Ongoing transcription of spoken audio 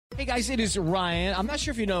Hey guys, it is Ryan. I'm not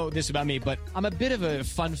sure if you know this about me, but I'm a bit of a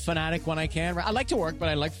fun fanatic when I can. I like to work, but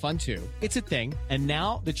I like fun too. It's a thing. And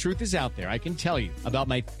now the truth is out there. I can tell you about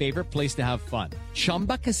my favorite place to have fun.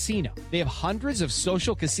 Chumba Casino. They have hundreds of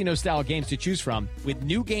social casino style games to choose from with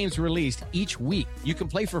new games released each week. You can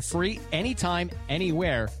play for free anytime,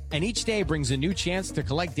 anywhere. And each day brings a new chance to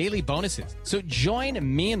collect daily bonuses. So join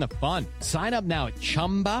me in the fun. Sign up now at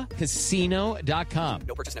ChumbaCasino.com.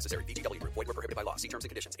 No purchase necessary. VGW Group. Void where prohibited by law. See terms and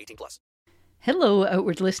conditions. 18+. Hello,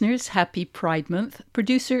 Outward listeners. Happy Pride Month.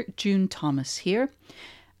 Producer June Thomas here.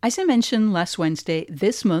 As I mentioned last Wednesday,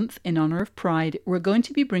 this month, in honour of Pride, we're going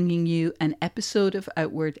to be bringing you an episode of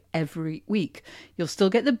Outward every week. You'll still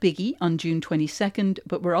get the biggie on June 22nd,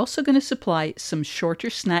 but we're also going to supply some shorter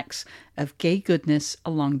snacks of gay goodness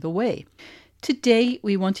along the way. Today,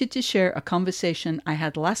 we wanted to share a conversation I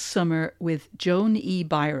had last summer with Joan E.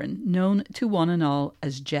 Byron, known to one and all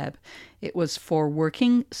as Jeb. It was for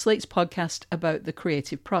Working, Slate's podcast about the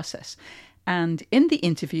creative process. And in the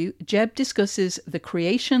interview, Jeb discusses the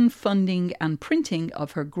creation, funding and printing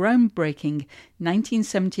of her groundbreaking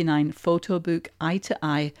 1979 photo book Eye to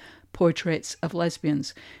Eye, Portraits of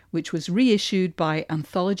Lesbians, which was reissued by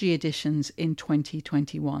Anthology Editions in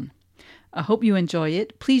 2021. I hope you enjoy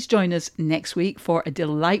it. Please join us next week for a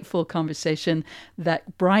delightful conversation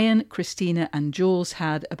that Brian, Christina and Jules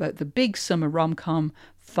had about the big summer rom-com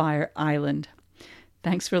Fire Island.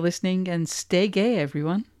 Thanks for listening and stay gay,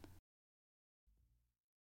 everyone.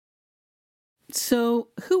 So,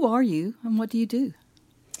 who are you and what do you do?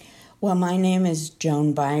 Well, my name is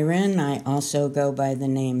Joan Byron. I also go by the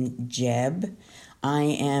name Jeb. I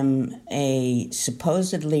am a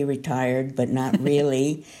supposedly retired, but not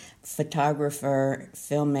really, photographer,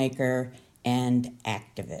 filmmaker, and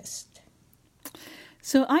activist.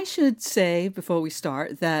 So I should say before we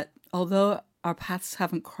start that although our paths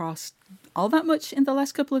haven't crossed all that much in the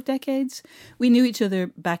last couple of decades, we knew each other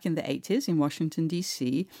back in the 80s in Washington,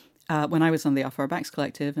 D.C., when I was on the Off Our Backs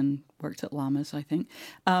Collective and worked at Llamas, I think.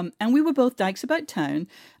 And we were both dykes about town.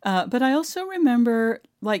 But I also remember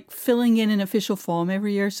filling in an official form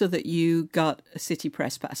every year so that you got a city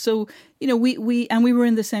press pass. So, we were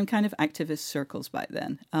in the same kind of activist circles back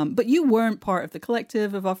then. But you weren't part of the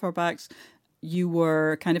collective of Off Our Backs. You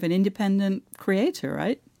were kind of an independent creator,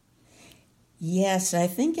 right? Yes, I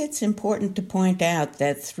think it's important to point out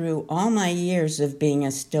that through all my years of being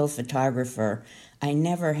a still photographer, I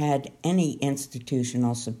never had any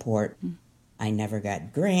institutional support. I never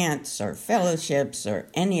got grants or fellowships or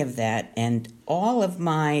any of that. And all of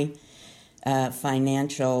my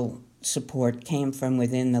financial support came from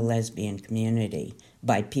within the lesbian community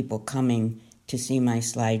by people coming to see my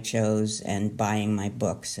slideshows and buying my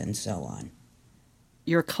books and so on.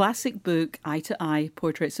 Your classic book, Eye to Eye,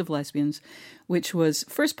 Portraits of Lesbians, which was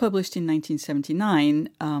first published in 1979,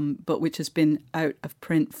 but which has been out of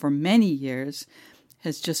print for many years,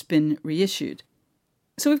 has just been reissued.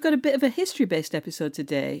 So we've got a bit of a history-based episode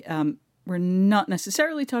today. We're not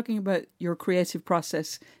necessarily talking about your creative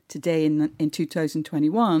process today in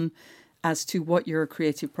 2021 as to what your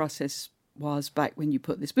creative process was back when you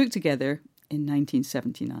put this book together in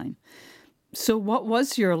 1979. So what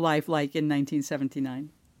was your life like in 1979?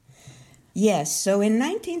 Yes, so in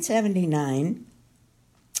 1979,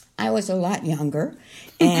 I was a lot younger,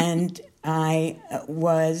 and I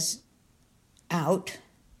was out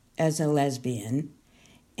as a lesbian,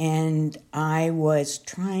 and I was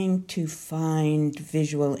trying to find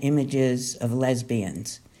visual images of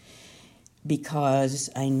lesbians because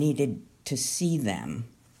I needed to see them,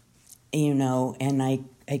 and I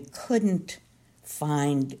couldn't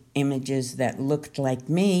find images that looked like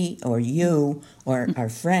me or you or our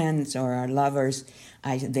friends or our lovers.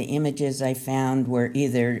 The images I found were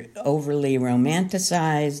either overly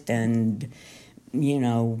romanticized and,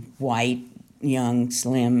 white, young,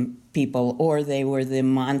 slim people, or they were the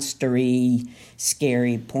monstery,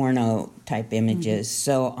 scary porno type images.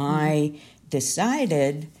 Mm-hmm. So I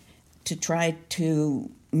decided to try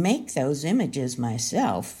to make those images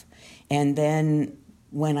myself. And then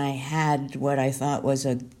when I had what I thought was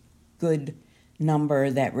a good number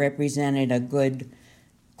that represented a good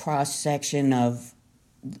cross-section of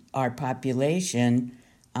our population,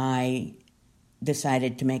 I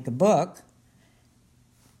decided to make a book,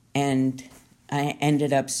 and I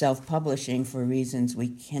ended up self-publishing for reasons we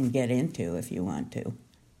can get into if you want to.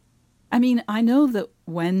 I mean, I know that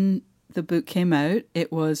when the book came out,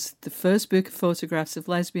 it was the first book of photographs of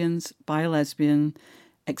lesbians by a lesbian,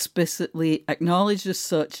 explicitly acknowledged as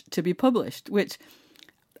such to be published, which,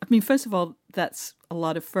 I mean, first of all, that's a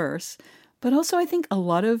lot of firsts, but also I think a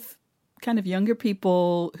lot of kind of younger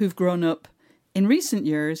people who've grown up in recent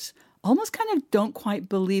years almost kind of don't quite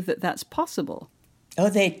believe that that's possible. Oh,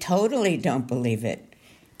 they totally don't believe it.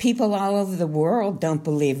 People all over the world don't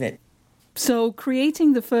believe it. So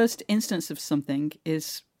creating the first instance of something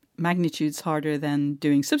is magnitudes harder than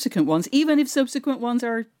doing subsequent ones, even if subsequent ones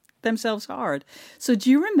are themselves hard. So do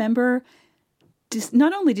you remember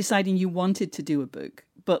not only deciding you wanted to do a book,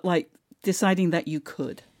 but like deciding that you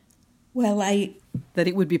could? Well, that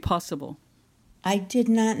it would be possible? I did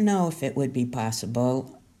not know if it would be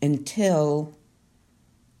possible until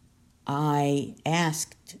I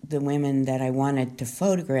asked the women that I wanted to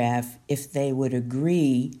photograph if they would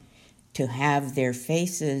agree to have their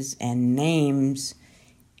faces and names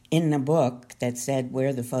in the book that said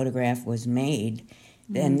where the photograph was made.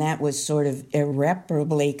 And that was sort of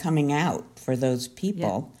irreparably coming out for those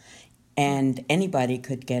people. Yeah. And anybody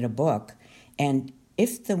could get a book. And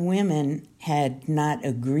if the women had not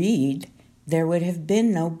agreed, there would have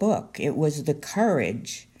been no book. It was the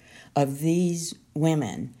courage of these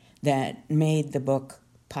women that made the book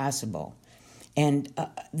possible. And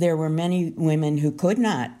there were many women who could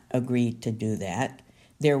not agree to do that.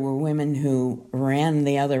 There were women who ran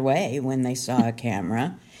the other way when they saw a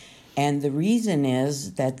camera. And the reason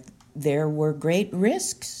is that there were great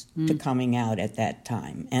risks to coming out at that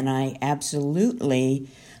time. And I absolutely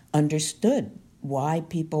understood why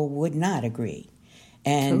people would not agree.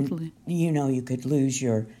 And, totally. You know, you could lose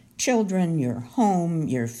your children, your home,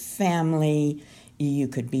 your family. You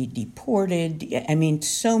could be deported. I mean,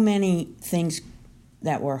 so many things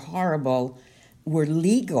that were horrible were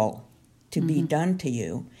legal to be done to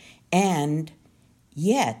you. And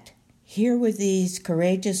yet, here were these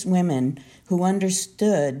courageous women who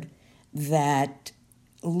understood that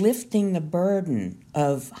lifting the burden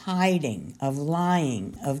of hiding, of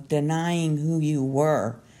lying, of denying who you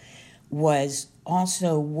were was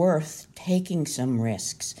also worth taking some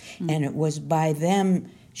risks. And it was by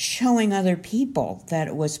them showing other people that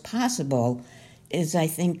it was possible is, I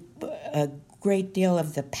think, a great deal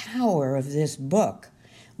of the power of this book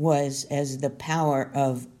was as the power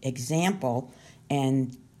of example,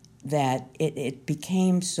 and that it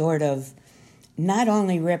became sort of not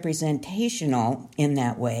only representational in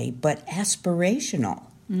that way, but aspirational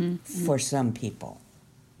for some people.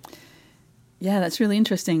 Yeah, that's really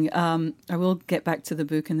interesting. I will get back to the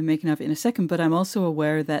book and the making of it in a second, but I'm also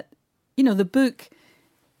aware that, you know, the book,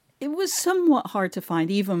 it was somewhat hard to find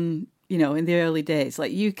even, you know, in the early days.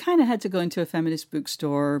 Like, you kind of had to go into a feminist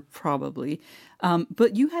bookstore, probably.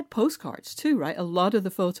 But you had postcards too, right? A lot of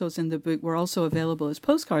the photos in the book were also available as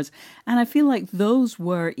postcards. And I feel like those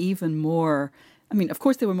were even more, I mean, of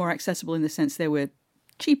course, they were more accessible in the sense they were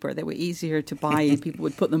cheaper. They were easier to buy and people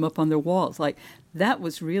would put them up on their walls. Like, that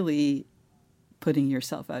was really putting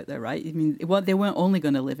yourself out there, right? I mean, they weren't only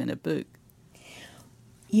going to live in a book.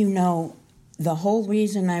 You know, the whole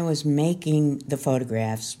reason I was making the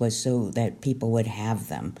photographs was so that people would have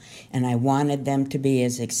them. And I wanted them to be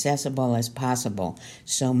as accessible as possible.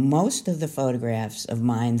 So most of the photographs of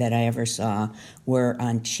mine that I ever saw were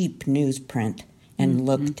on cheap newsprint and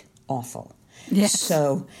looked awful. Yes.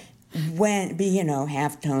 So when, you know,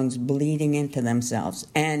 halftones bleeding into themselves.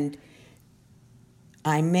 And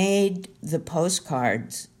I made the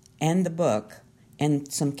postcards and the book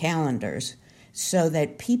and some calendars so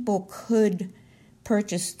that people could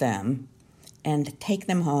purchase them and take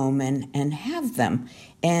them home and have them.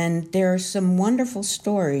 And there are some wonderful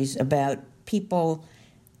stories about people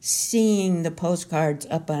seeing the postcards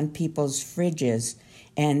up on people's fridges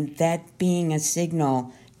and that being a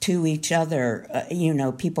signal to each other, you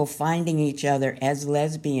know, people finding each other as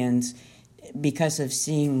lesbians because of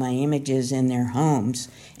seeing my images in their homes.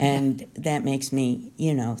 And that makes me,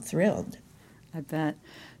 you know, thrilled. I bet.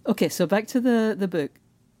 Okay, so back to the book.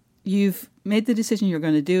 You've made the decision you're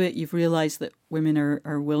going to do it. You've realized that women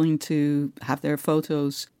are willing to have their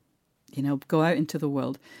photos, you know, go out into the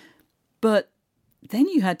world. But then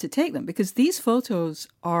you had to take them because these photos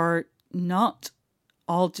are not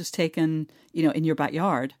all just taken, you know, in your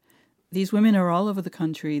backyard. These women are all over the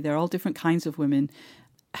country. They're all different kinds of women.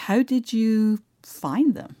 How did you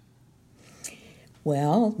find them?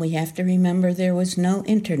 Well, we have to remember there was no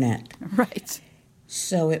internet. Right.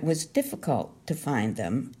 So it was difficult to find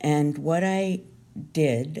them. And what I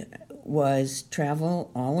did was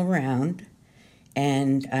travel all around,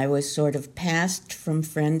 and I was sort of passed from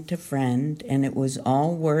friend to friend, and it was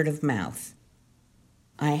all word of mouth.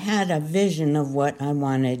 I had a vision of what I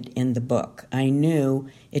wanted in the book. I knew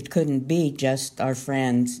it couldn't be just our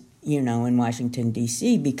friends, you know, in Washington,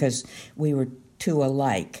 D.C., because we were too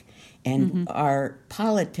alike. And our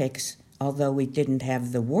politics, although we didn't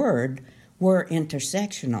have the word, were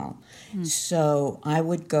intersectional. So I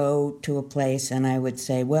would go to a place and I would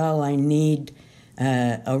say, well, I need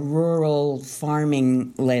a rural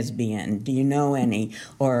farming lesbian. Do you know any?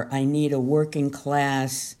 Or I need a working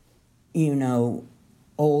class,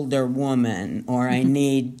 older woman. Or I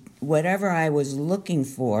need whatever I was looking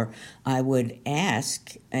for, I would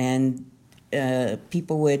ask, and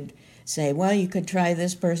people would say, well, you could try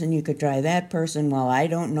this person, you could try that person. Well, I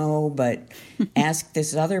don't know, but ask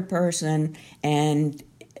this other person. And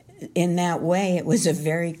in that way, it was a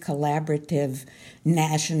very collaborative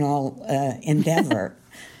national endeavor.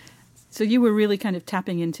 So you were really kind of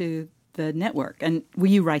tapping into the network. And were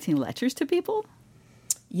you writing letters to people?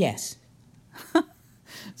 Yes.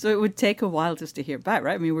 So it would take a while just to hear back,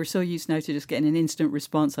 right? I mean, we're so used now to just getting an instant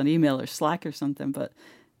response on email or Slack or something, but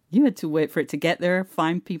you had to wait for it to get there,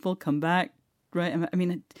 find people, come back, right? I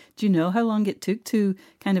mean, do you know how long it took to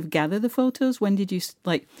kind of gather the photos? When did you,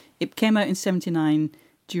 it came out in 1979.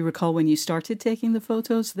 Do you recall when you started taking the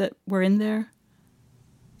photos that were in there?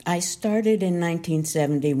 I started in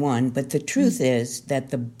 1971, but the truth is that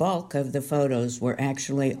the bulk of the photos were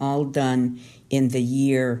actually all done in the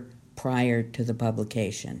year prior to the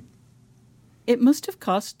publication. It must have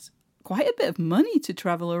cost quite a bit of money to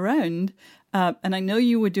travel around. And I know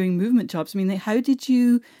you were doing movement jobs. I mean, how did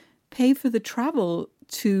you pay for the travel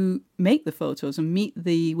to make the photos and meet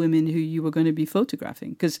the women who you were going to be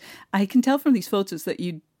photographing? Because I can tell from these photos that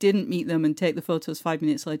you didn't meet them and take the photos 5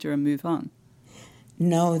 minutes later and move on.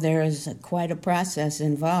 No, there is quite a process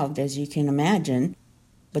involved, as you can imagine.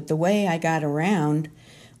 But the way I got around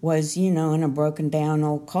was, in a broken down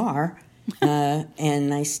old car.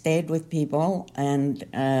 And I stayed with people. And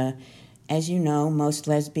as you know, most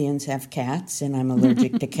lesbians have cats, and I'm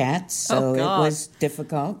allergic to cats. So it was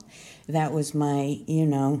difficult. That was my,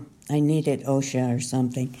 I needed OSHA or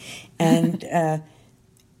something. And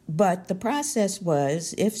but the process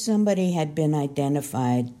was, if somebody had been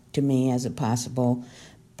identified to me as a possible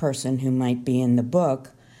person who might be in the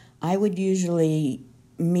book, I would usually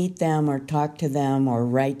meet them or talk to them or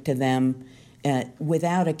write to them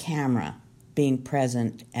without a camera being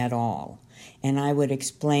present at all. And I would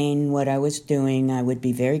explain what I was doing. I would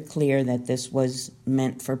be very clear that this was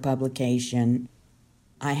meant for publication.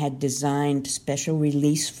 I had designed special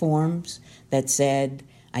release forms that said,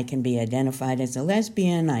 I can be identified as a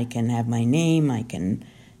lesbian, I can have my name, I can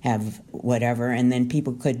have whatever, and then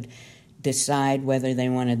people could decide whether they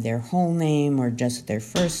wanted their whole name or just their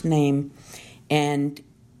first name. And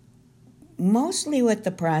mostly what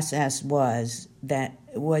the process was, that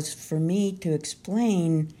was for me to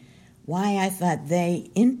explain why I thought they,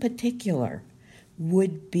 in particular,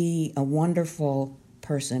 would be a wonderful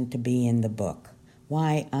person to be in the book,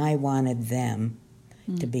 why I wanted them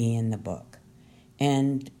to be in the book.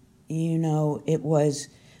 And, it was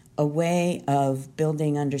a way of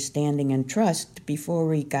building understanding and trust before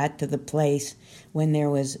we got to the place when there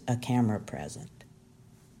was a camera present.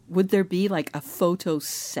 Would there be like a photo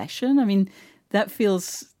session? I mean, that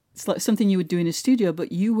feels it's like something you would do in a studio,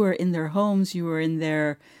 but you were in their homes, you were in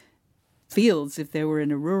their fields if they were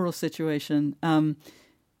in a rural situation.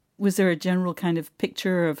 Was there a general kind of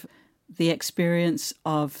picture of the experience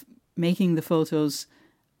of making the photos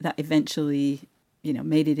that eventually,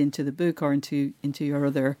 made it into the book or into your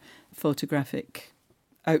other photographic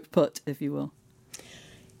output, if you will?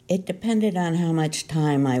 It depended on how much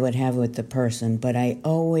time I would have with the person, but I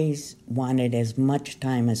always wanted as much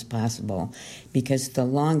time as possible, because the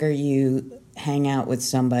longer you hang out with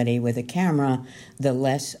somebody with a camera, the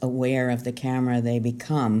less aware of the camera they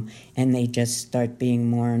become, and they just start being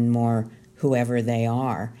more and more whoever they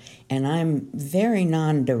are. And I'm very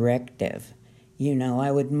non-directive.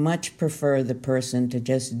 I would much prefer the person to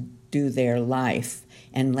just do their life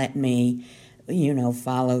and let me,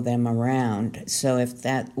 follow them around. So if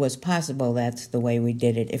that was possible, that's the way we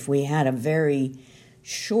did it. If we had a very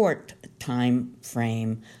short time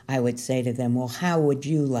frame, I would say to them, well, how would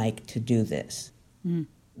you like to do this?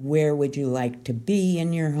 Where would you like to be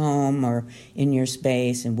in your home or in your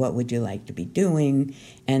space, and what would you like to be doing?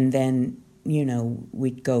 And then,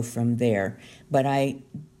 we'd go from there. But I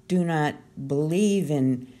do not believe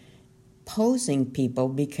in posing people,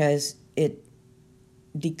 because it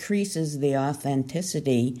decreases the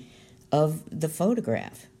authenticity of the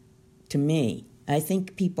photograph, to me. I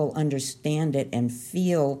think people understand it and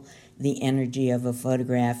feel the energy of a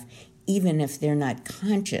photograph, even if they're not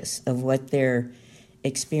conscious of what they're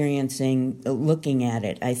experiencing looking at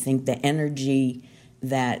it. I think the energy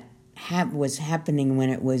that was happening when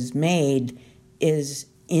it was made is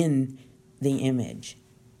in the image.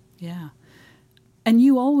 Yeah. And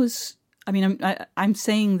you always, I'm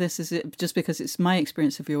saying this just because it's my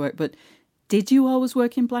experience of your work, but Did you always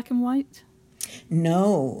work in black and white?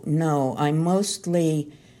 No. I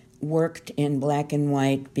mostly worked in black and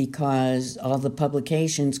white because all the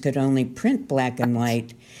publications could only print black and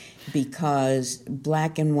white, because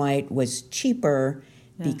black and white was cheaper,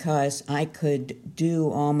 because I could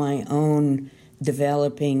do all my own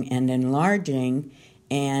developing and enlarging,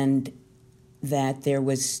 and that there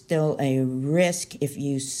was still a risk if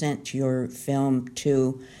you sent your film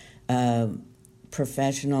to a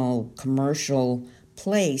professional commercial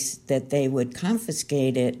place that they would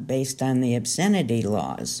confiscate it based on the obscenity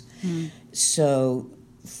laws. So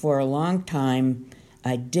for a long time,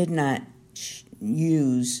 I did not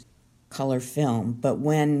use color film, but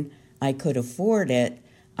when I could afford it,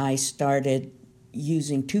 I started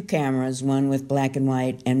using two cameras, one with black and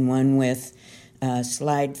white and one with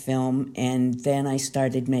slide film, and then I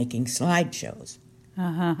started making slideshows.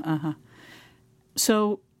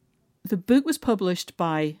 So the book was published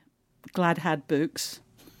by Glad Hag Books,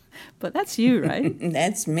 but that's you, right?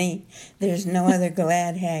 That's me. There's no other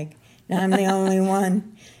Glad Hag. I'm the only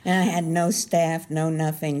one, and I had no staff, no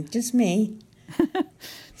nothing, just me.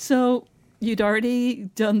 So you'd already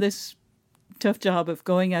done this tough job of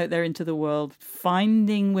going out there into the world,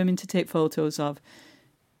 finding women to take photos of,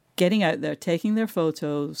 getting out there, taking their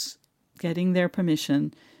photos, getting their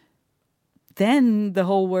permission. Then the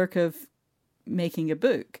whole work of making a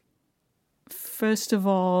book. First of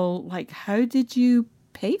all, how did you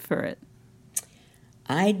pay for it?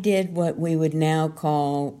 I did what we would now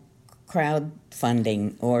call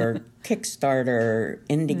crowdfunding or Kickstarter,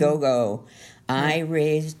 Indiegogo. I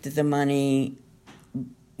raised the money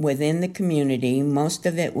within the community. Most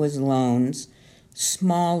of it was loans,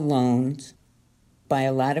 small loans by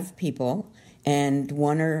a lot of people, and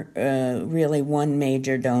one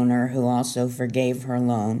major donor who also forgave her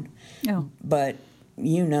loan. Oh. But,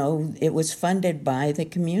 it was funded by the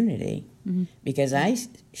community because I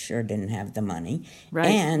sure didn't have the money.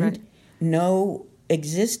 Right. No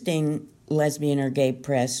existing lesbian or gay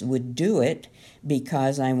press would do it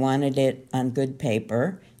because I wanted it on good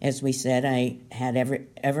paper. As we said, I had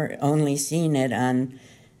ever only seen it on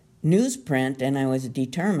newsprint, and I was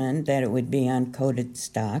determined that it would be on coated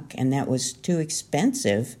stock, and that was too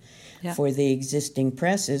expensive for the existing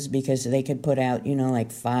presses because they could put out,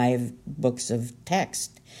 5 books of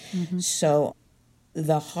text. So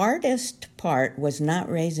the hardest part was not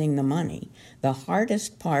raising the money. The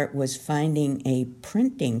hardest part was finding a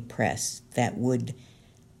printing press that would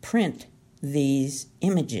print these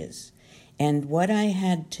images. And what I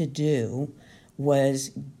had to do was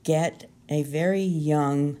get a very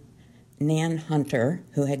young Nan Hunter,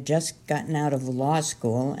 who had just gotten out of law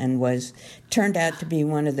school and turned out to be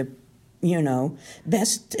one of the,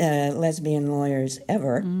 best lesbian lawyers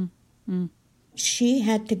ever. She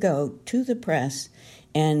had to go to the press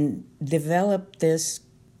and develop this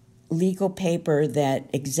legal paper that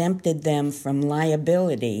exempted them from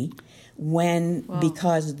liability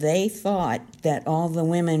because they thought that all the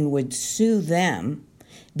women would sue them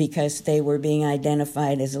because they were being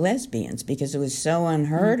identified as lesbians, because it was so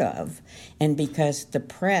unheard of, and because the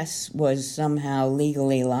press was somehow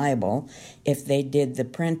legally liable if they did the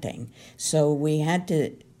printing. So we had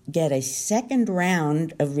to get a second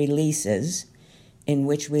round of releases in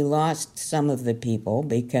which we lost some of the people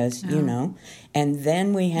because, and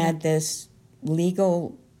then we had this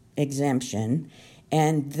legal exemption,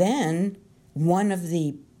 and then one of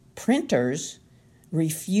the printers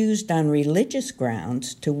refused on religious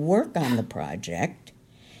grounds to work on the project.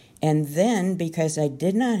 And then, because I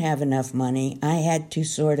did not have enough money, I had to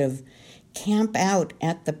sort of camp out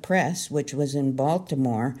at the press, which was in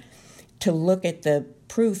Baltimore, to look at the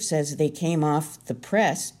proofs as they came off the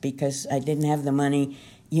press because I didn't have the money,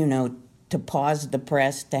 to pause the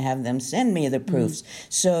press to have them send me the proofs.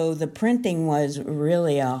 So the printing was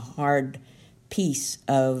really a hard piece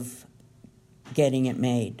of getting it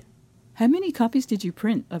made. How many copies did you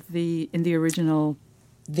print in the original?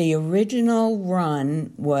 The original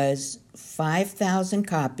run was 5,000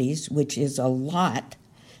 copies, which is a lot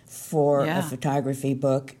for a photography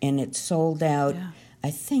book, and it sold out,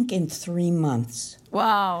 I think, in 3 months.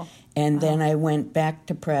 Wow. And then I went back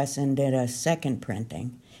to press and did a second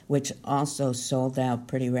printing, which also sold out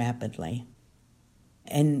pretty rapidly.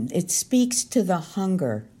 And it speaks to the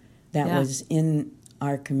hunger that was in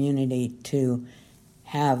our community to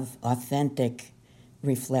have authentic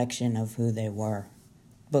reflection of who they were.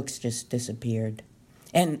 Books just disappeared.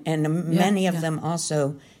 And many of them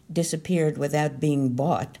also disappeared without being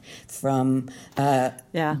bought from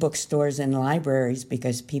bookstores and libraries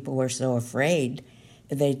because people were so afraid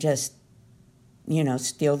they just,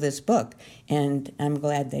 steal this book. And I'm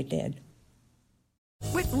glad they did.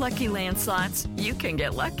 With Lucky Land Slots, you can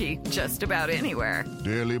get lucky just about anywhere.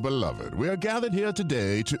 Dearly beloved, we are gathered here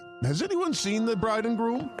today to... Has anyone seen the bride and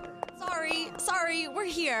groom? Sorry, we're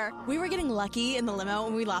here. We were getting lucky in the limo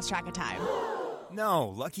and we lost track of time. No,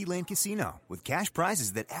 Lucky Land Casino, with cash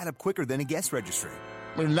prizes that add up quicker than a guest registry.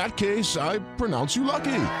 In that case, I pronounce you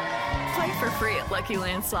lucky. Play for free at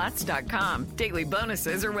LuckyLandSlots.com. Daily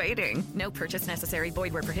bonuses are waiting. No purchase necessary.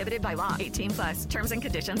 Void where prohibited by law. 18+. Terms and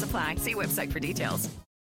conditions apply. See website for details.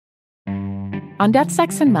 On Death,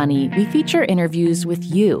 Sex, and Money, we feature interviews with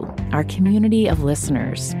you, our community of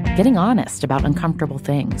listeners, getting honest about uncomfortable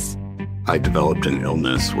things. I developed an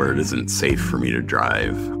illness where it isn't safe for me to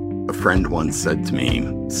drive. A friend once said to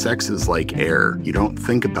me, sex is like air. You don't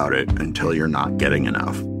think about it until you're not getting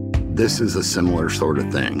enough. This is a similar sort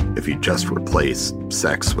of thing if you just replace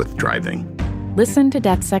sex with driving. Listen to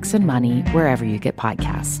Death, Sex, and Money wherever you get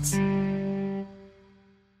podcasts.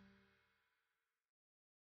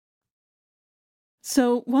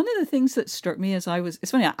 So one of the things that struck me as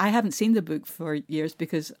it's funny, I haven't seen the book for years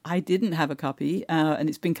because I didn't have a copy, and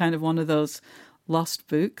it's been kind of one of those lost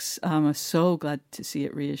books. I'm so glad to see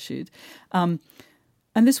it reissued. And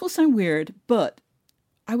this will sound weird, but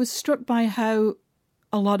I was struck by how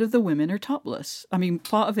a lot of the women are topless. I mean,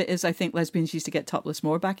 part of it is I think lesbians used to get topless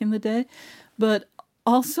more back in the day, but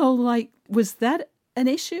also, like, was that an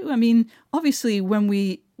issue? I mean, obviously, when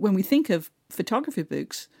we think of photography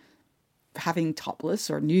books, having topless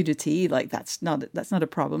or nudity, like that's not a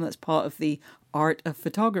problem. That's part of the art of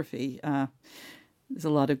photography. There's a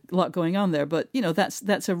lot going on there, but you know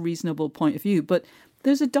that's a reasonable point of view. But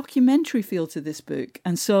there's a documentary feel to this book,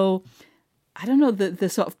 and so I don't know, the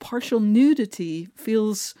sort of partial nudity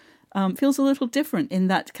feels a little different in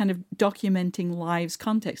that kind of documenting lives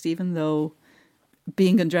context, even though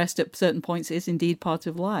being undressed at certain points is indeed part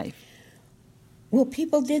of life. Well,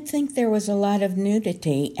 people did think there was a lot of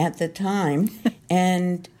nudity at the time,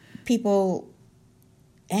 and people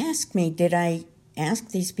asked me, did I ask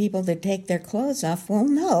these people to take their clothes off? Well,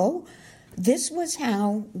 no. This was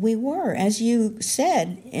how we were. As you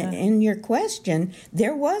said in your question,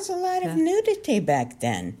 there was a lot of nudity back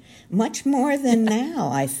then, much more than now,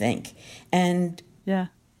 I think. And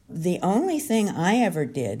the only thing I ever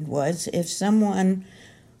did was if someone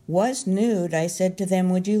was nude, I said to them,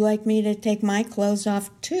 would you like me to take my clothes off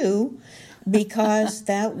too? Because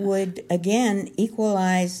that would, again,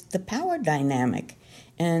 equalize the power dynamic.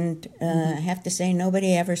 And I have to say,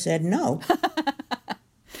 nobody ever said no.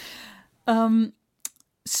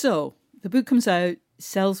 So the book comes out,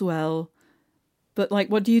 sells well, but like,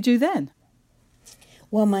 what do you do then?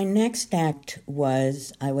 Well, my next act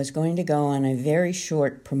was I was going to go on a very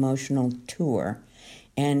short promotional tour.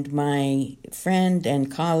 And my friend and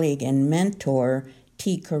colleague and mentor,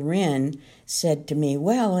 T. Corinne, said to me,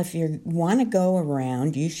 well, if you want to go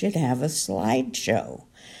around, you should have a slideshow.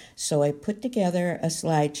 So I put together a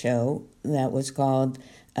slideshow that was called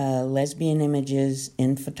Lesbian Images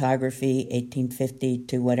in Photography, 1850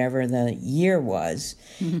 to whatever the year was,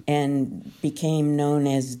 and became known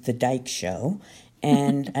as the Dyke Show.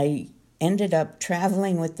 And I ended up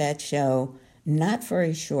traveling with that show, not for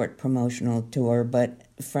a short promotional tour, but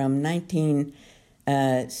from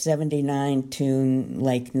 1979 to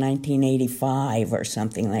like 1985 or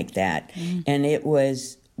something like that. And it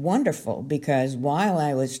was wonderful because while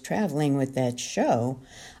I was traveling with that show,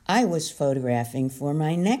 I was photographing for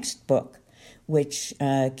my next book, which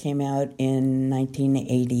came out in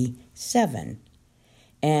 1987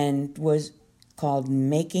 and was called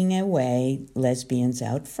Making Away, Lesbians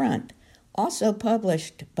Out Front, also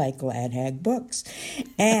published by Glad Hag Books.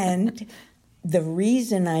 And the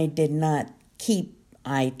reason I did not keep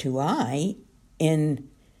Eye to Eye in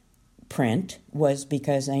print was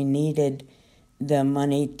because I needed the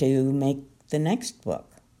money to make the next book.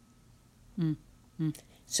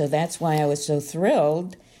 So that's why I was so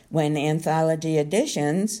thrilled when Anthology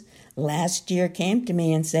Editions last year came to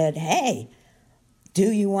me and said, hey,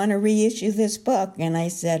 do you want to reissue this book? And I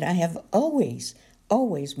said, I have always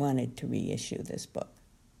wanted to reissue this book.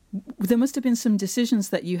 There must have been some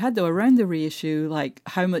decisions that you had, though, around the reissue, like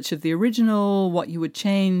how much of the original, what you would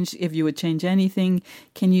change, if you would change anything.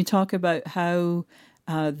 Can you talk about how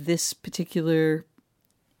this particular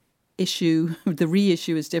issue, the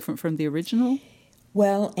reissue, is different from the original?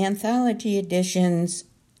 Well, Anthology Editions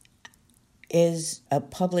is a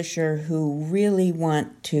publisher who really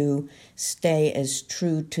want to stay as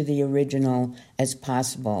true to the original as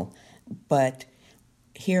possible. But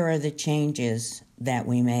here are the changes that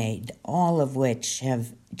we made, all of which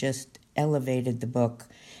have just elevated the book.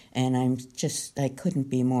 And I couldn't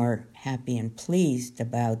be more happy and pleased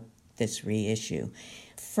about this reissue.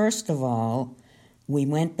 First of all, we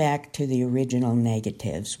went back to the original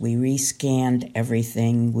negatives. We rescanned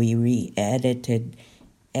everything. We re-edited,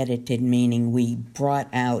 meaning we brought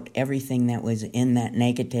out everything that was in that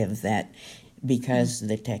negative that, because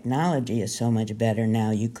the technology is so much better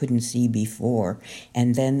now, you couldn't see before.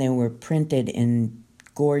 And then they were printed in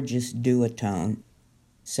gorgeous duotone.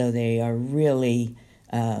 So they are really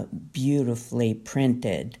beautifully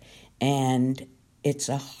printed. And it's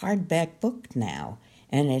a hardback book now.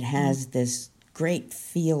 And it has this great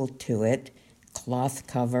feel to it, cloth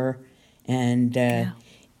cover. And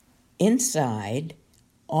inside,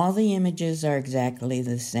 all the images are exactly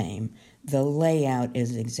the same. The layout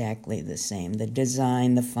is exactly the same. The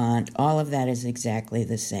design, the font, all of that is exactly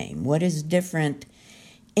the same. What is different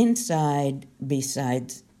inside,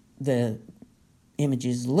 besides the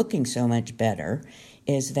images looking so much better,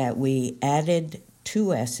 is that we added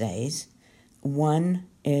 2 essays. One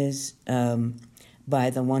is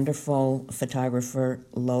by the wonderful photographer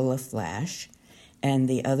Lola Flash, and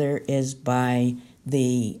the other is by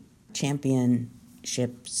the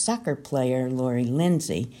championship soccer player Lori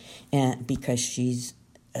Lindsay, because she's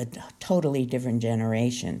a totally different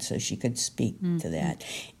generation, so she could speak to that.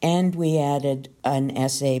 And we added an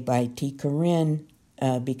essay by T. Corinne,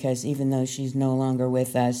 because even though she's no longer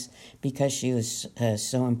with us, because she was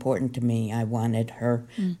so important to me, I wanted her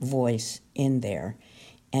voice in there.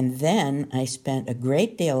 And then I spent a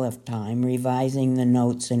great deal of time revising the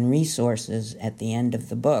notes and resources at the end of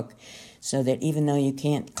the book, so that even though you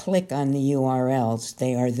can't click on the URLs,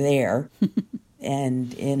 they are there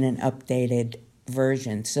and in an updated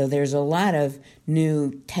version. So there's a lot of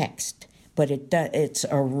new text, but it's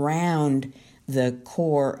around the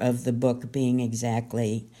core of the book being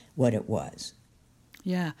exactly what it was.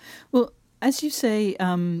 Yeah. Well, as you say,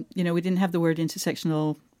 we didn't have the word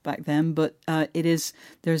intersectional back then, but there's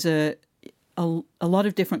a lot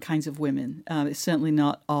of different kinds of women. It's certainly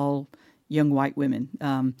not all young white women.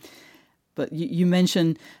 But you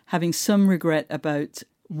mentioned having some regret about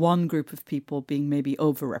one group of people being maybe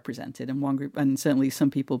overrepresented and one group, and certainly some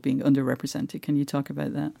people being underrepresented. Can you talk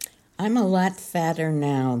about that? I'm a lot fatter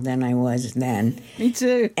now than I was then. Me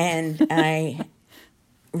too. And I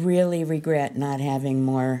really regret not having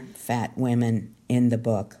more fat women in the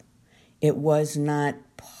book. It was not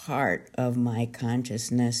part of my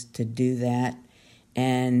consciousness to do that,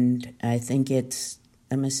 and I think it's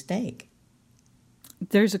a mistake.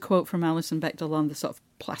 There's a quote from Alison Bechdel on the sort of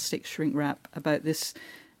plastic shrink wrap about this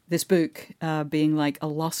book being like a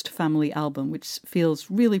lost family album, which feels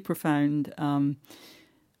really profound.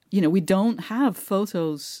 We don't have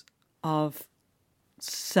photos of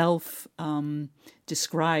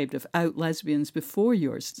self-described, of out lesbians before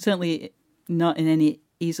yours, certainly not in any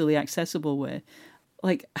easily accessible way.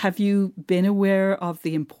 Like, have you been aware of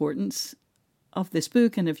the importance of this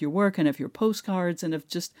book and of your work and of your postcards and of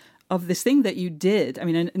this thing that you did? I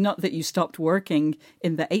mean, not that you stopped working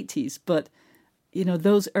in the 80s, but,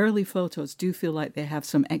 those early photos do feel like they have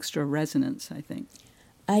some extra resonance, I think.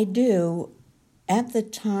 I do. At the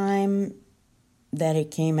time that it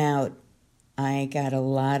came out, I got a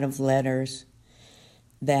lot of letters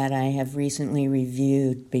that I have recently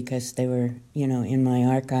reviewed because they were, in my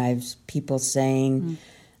archives, people saying,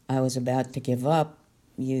 I was about to give up,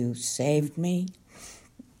 you saved me.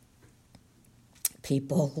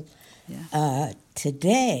 People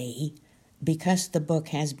today, because the book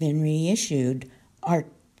has been reissued, are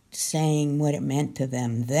saying what it meant to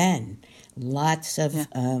them then. Lots of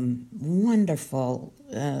wonderful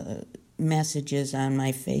messages on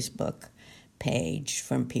my Facebook page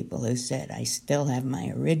from people who said, I still have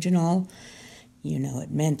my original,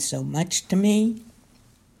 it meant so much to me.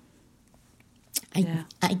 I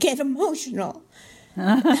get emotional.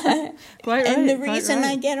 Quite right, and the reason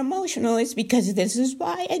I get emotional is because this is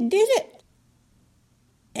why I did it.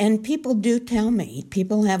 And people do tell me,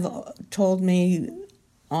 people have told me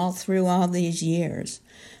all through all these years.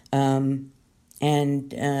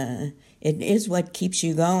 It is what keeps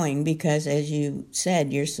you going because, as you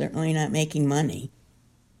said, you're certainly not making money.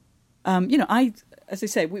 As I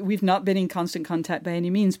say, we've not been in constant contact by any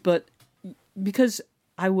means, but because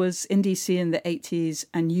I was in DC in the 80s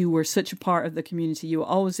and you were such a part of the community, you were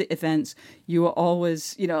always at events, you were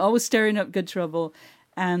always, always stirring up good trouble.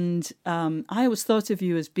 And I always thought of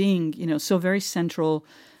you as being, so very central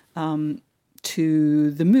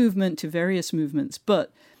to the movement, to various movements.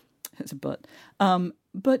 But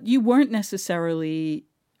you weren't necessarily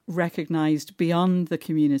recognized beyond the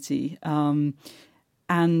community.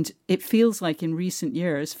 And it feels like in recent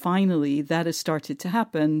years, finally, that has started to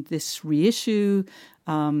happen. This reissue,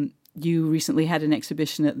 you recently had an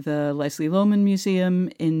exhibition at the Leslie Lohman Museum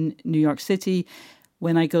in New York City.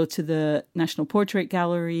 when I go to the National Portrait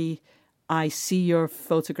Gallery, I see your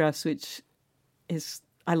photographs, which is,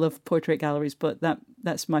 I love portrait galleries, but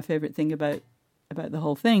that's my favorite thing about the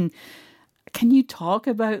whole thing. Can you talk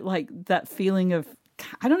about like that feeling of,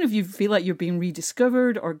 I don't know if you feel like you're being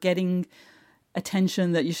rediscovered or getting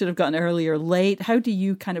attention that you should have gotten early or late? How do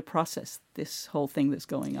you kind of process this whole thing that's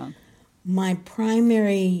going on? My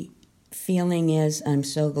primary feeling is I'm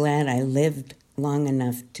so glad I lived long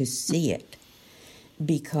enough to see it,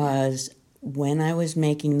 because when I was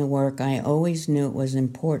making the work, I always knew it was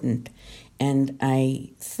important, and I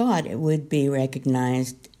thought it would be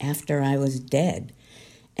recognized after I was dead.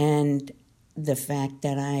 And the fact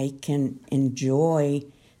that I can enjoy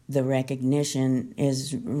the recognition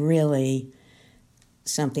is really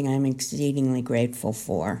something I'm exceedingly grateful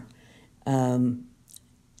for.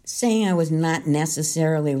 Saying I was not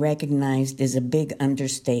necessarily recognized is a big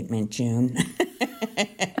understatement, June.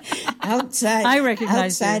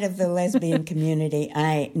 Outside of the lesbian community,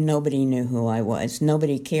 nobody knew who I was.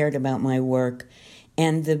 Nobody cared about my work.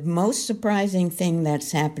 And the most surprising thing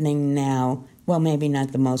that's happening now, well, maybe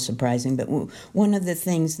not the most surprising, but one of the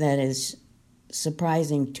things that is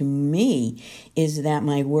surprising to me is that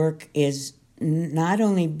my work is not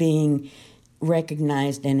only being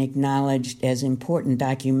recognized and acknowledged as important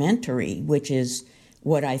documentary, which is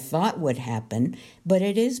what I thought would happen, but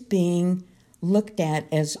it is being looked at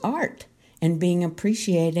as art and being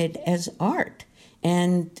appreciated as art.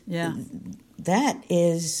 And that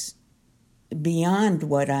is beyond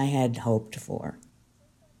what I had hoped for.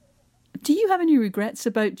 Do you have any regrets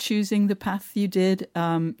about choosing the path you did?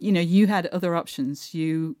 You had other options.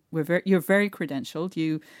 You're very credentialed.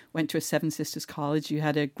 You went to a Seven Sisters College. You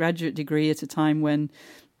had a graduate degree at a time when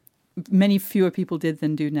many fewer people did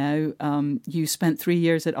than do now. You spent 3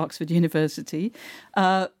 years at Oxford University,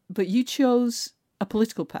 but you chose a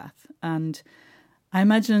political path. And I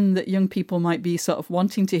imagine that young people might be sort of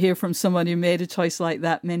wanting to hear from someone who made a choice like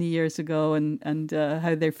that many years ago and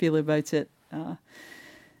how they feel about it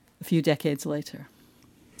a few decades later.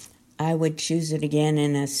 I would choose it again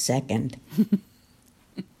in a second.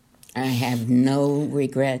 I have no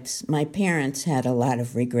regrets. My parents had a lot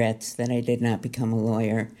of regrets that I did not become a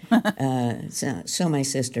lawyer. So my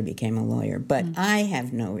sister became a lawyer. But I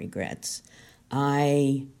have no regrets.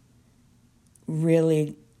 I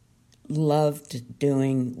really loved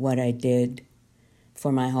doing what I did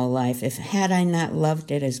for my whole life. Had I not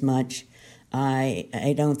loved it as much,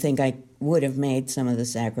 I don't think I would have made some of the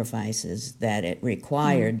sacrifices that it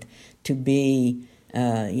required to be,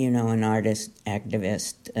 an artist,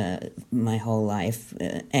 activist my whole life.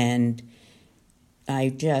 And I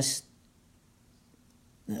just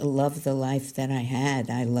loved the life that I had.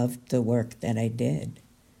 I loved the work that I did.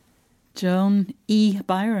 Joan E.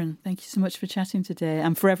 Byron, thank you so much for chatting today.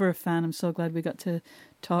 I'm forever a fan. I'm so glad we got to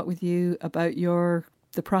talk with you about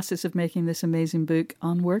the process of making this amazing book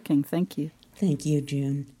on working. Thank you. Thank you,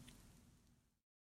 June.